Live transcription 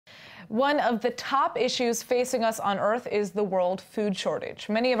One of the top issues facing us on Earth is the world food shortage.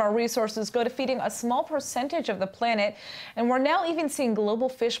 Many of our resources go to feeding a small percentage of the planet, and we're now even seeing global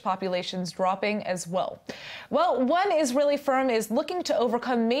fish populations dropping as well. Well, one Israeli firm is looking to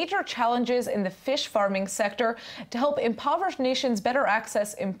overcome major challenges in the fish farming sector to help impoverished nations better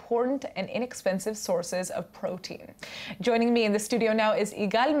access important and inexpensive sources of protein. Joining me in the studio now is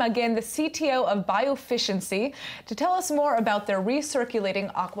Igal Magen, the CTO of BioFishency, to tell us more about their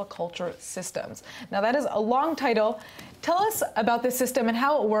recirculating aquaculture systems. Now, that is a long title. Tell us about this system and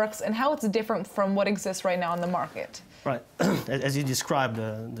how it works and how it's different from what exists right now on the market. Right. As you described,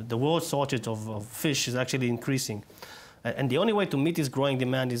 the world shortage of fish is actually increasing. And the only way to meet this growing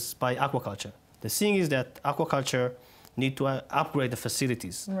demand is by aquaculture. The thing is that aquaculture need to upgrade the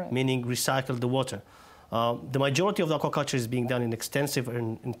facilities, right, meaning recycle the water. The majority of the aquaculture is being done in extensive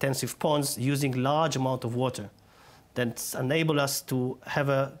and intensive ponds using large amount of water that enable us to have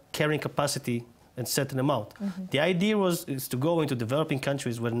a carrying capacity in certain amount. Mm-hmm. The idea is to go into developing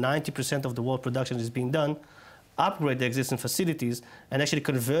countries where 90% of the world production is being done, upgrade the existing facilities, and actually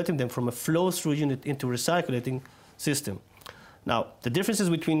converting them from a flow-through unit into a recirculating system. Now, the differences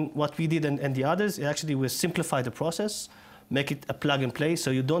between what we did and the others, actually we simplify the process, make it a plug and play, so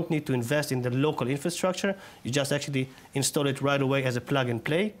you don't need to invest in the local infrastructure. You just actually install it right away as a plug and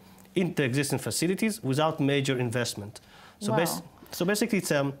play into existing facilities without major investment. So, wow. So basically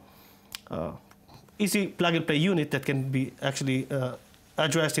it's easy plug and play unit that can be actually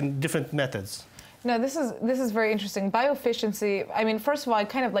addressed in different methods. No, this is very interesting. BioFishency, I mean, first of all, I'd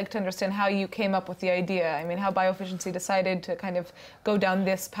kind of like to understand how you came up with the idea. I mean, how BioFishency decided to kind of go down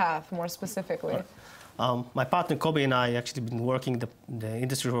this path more specifically. Right. My partner Kobe and I actually been working the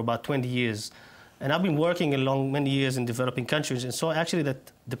industry for about 20 years. And I've been working along many years in developing countries, and so actually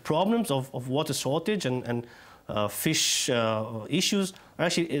that the problems of water shortage and fish issues are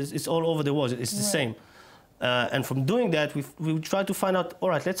actually it's all over the world. It's the same. And from doing that, we try to find out, all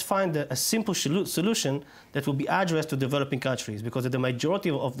right, let's find a simple solution that will be addressed to developing countries, because the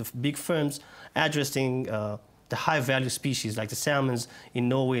majority of the big firms addressing the high-value species like the salmons in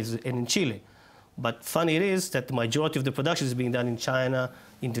Norway and in Chile. But funny it is that the majority of the production is being done in China,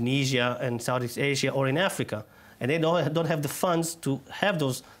 Indonesia, and Southeast Asia, or in Africa. And they don't have the funds to have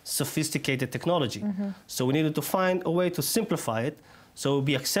those sophisticated technology. Mm-hmm. So we needed to find a way to simplify it so it would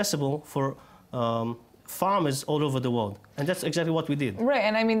be accessible for farmers all over the world. And that's exactly what we did. Right,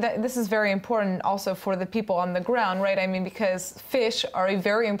 and I mean, this is very important also for the people on the ground, right? I mean, because fish are a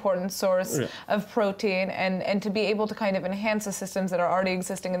very important source of protein, and to be able to kind of enhance the systems that are already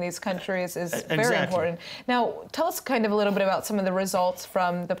existing in these countries is very important. Now, tell us kind of a little bit about some of the results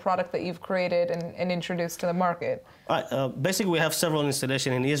from the product that you've created and introduced to the market. Right. Basically, we have several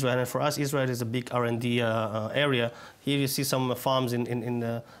installations in Israel, and for us, Israel is a big R&D area. Here you see some farms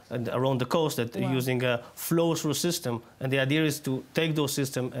around the coast that are using a flow-through system, and the idea is to take those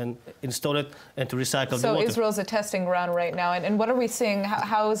systems and install it and to recycle the water. So Israel's a testing ground right now, and what are we seeing?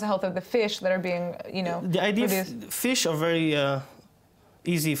 How is the health of the fish that are being, the idea fish are very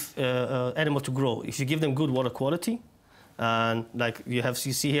easy animal to grow if you give them good water quality. And like you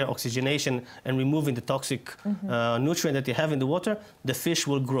see here, oxygenation and removing the toxic nutrient that they have in the water, the fish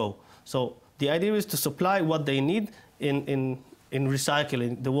will grow. So the idea is to supply what they need in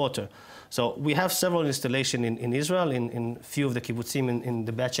recycling the water. So we have several installations in Israel, in a few of the kibbutzim in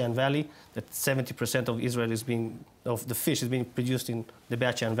the Beit-Shean Valley, that 70% of Israel of the fish is being produced in the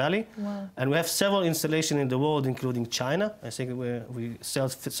Beit-Shean Valley. Wow. And we have several installations in the world, including China. I think we sell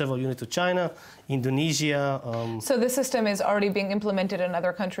several units to China, Indonesia. So this system is already being implemented in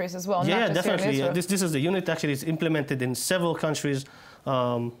other countries as well? Yeah, not just definitely. Here in Israel. This is the unit actually is implemented in several countries,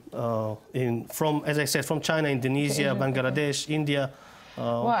 as I said, from China, Indonesia, Bangladesh, India.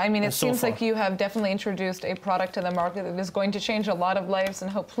 Well, I mean, it seems like you have definitely introduced a product to the market that is going to change a lot of lives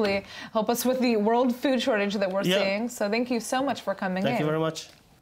and hopefully help us with the world food shortage that we're seeing. So thank you so much for coming in. Thank you very much.